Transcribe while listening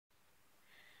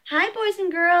Hi, boys and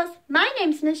girls. My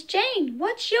name's Miss Jane.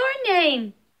 What's your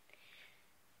name?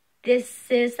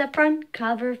 This is the front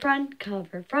cover, front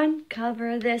cover, front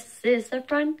cover. This is the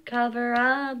front cover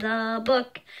of the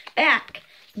book. Back.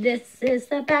 This is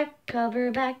the back cover,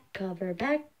 back cover,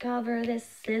 back cover.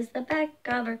 This is the back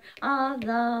cover of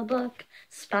the book.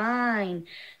 Spine.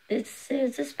 This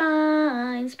is the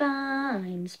spine,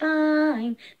 spine,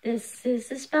 spine. This is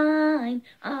the spine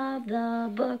of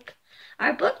the book.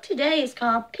 Our book today is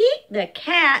called Pete the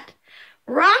Cat,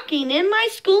 Rocking in My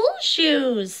School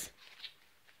Shoes.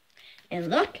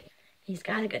 And look, he's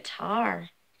got a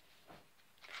guitar.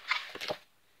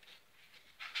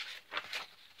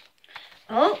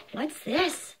 Oh, what's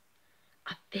this?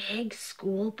 A big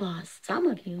school bus. Some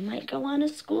of you might go on a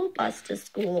school bus to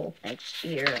school next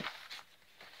year.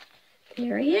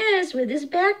 There he is with his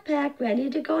backpack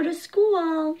ready to go to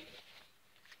school.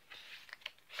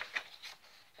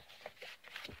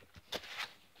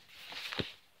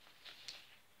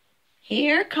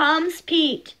 Here comes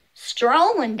Pete,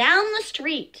 strolling down the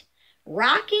street,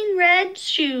 rocking red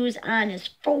shoes on his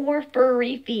 4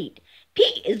 furry feet.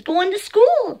 Pete is going to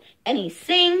school, and he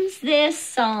sings this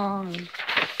song.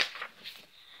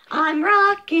 I'm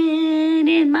rocking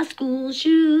in my school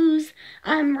shoes.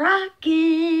 I'm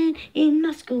rocking in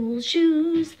my school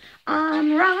shoes.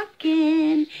 I'm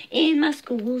rocking in my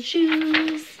school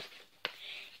shoes.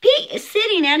 Pete is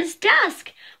sitting at his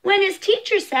desk when his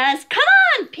teacher says, "Come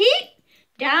on, Pete,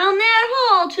 down that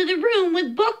hall to the room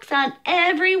with books on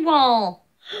every wall."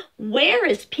 Where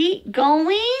is Pete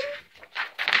going?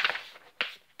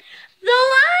 The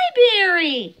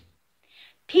library.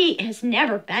 Pete has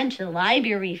never been to the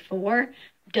library before.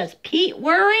 Does Pete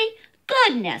worry?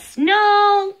 Goodness,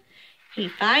 no. He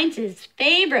finds his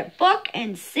favorite book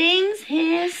and sings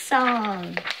his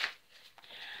song.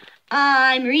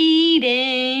 I'm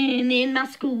reading in my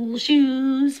school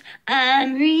shoes.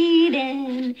 I'm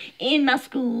reading in my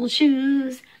school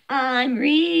shoes. I'm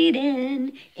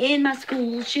reading in my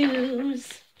school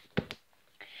shoes.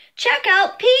 Check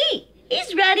out Pete.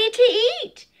 He's ready to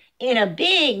eat in a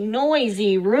big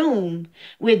noisy room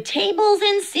with tables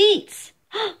and seats.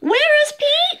 Where is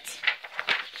Pete?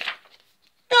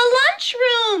 The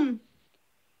lunchroom.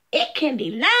 It can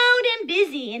be loud and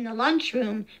busy in the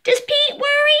lunchroom. Does Pete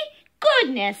worry?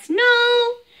 Goodness,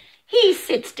 no. He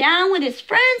sits down with his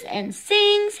friends and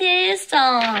sings his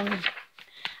song.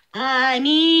 I'm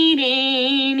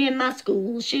eating in my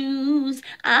school shoes.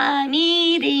 I'm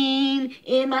eating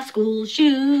in my school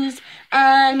shoes.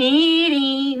 I'm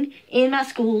eating in my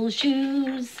school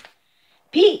shoes.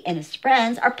 Pete and his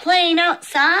friends are playing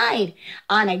outside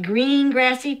on a green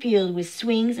grassy field with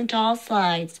swings and tall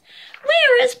slides.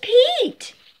 Where is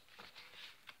Pete?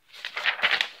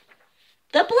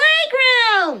 The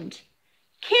playground.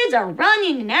 Kids are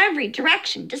running in every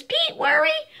direction. Does Pete worry?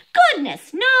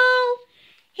 Goodness, no.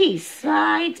 He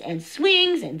slides and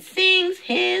swings and sings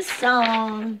his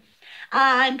song.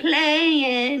 I'm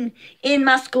playing in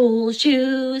my school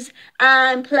shoes.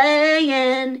 I'm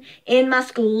playing in my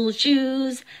school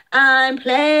shoes. I'm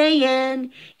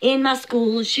playing in my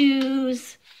school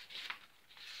shoes.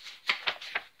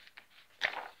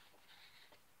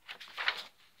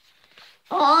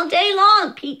 All day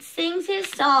long, Pete sings his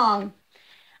song.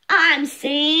 I'm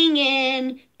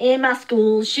singing in my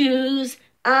school shoes.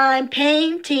 I'm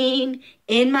painting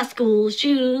in my school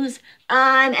shoes.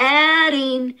 I'm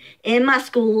adding in my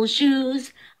school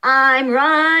shoes. I'm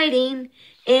riding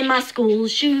in my school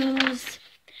shoes.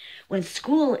 When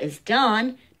school is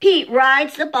done, Pete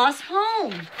rides the bus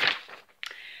home.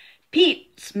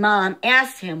 Pete's mom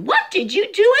asks him, "What did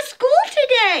you do at school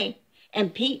today?"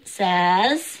 And Pete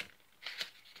says,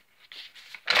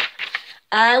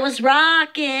 "I was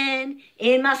rocking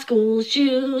in my school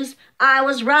shoes. I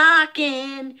was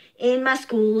rocking in my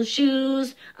school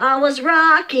shoes. I was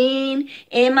rocking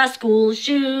in my school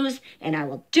shoes. And I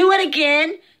will do it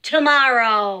again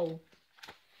tomorrow."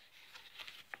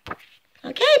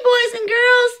 Okay, boys and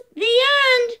girls.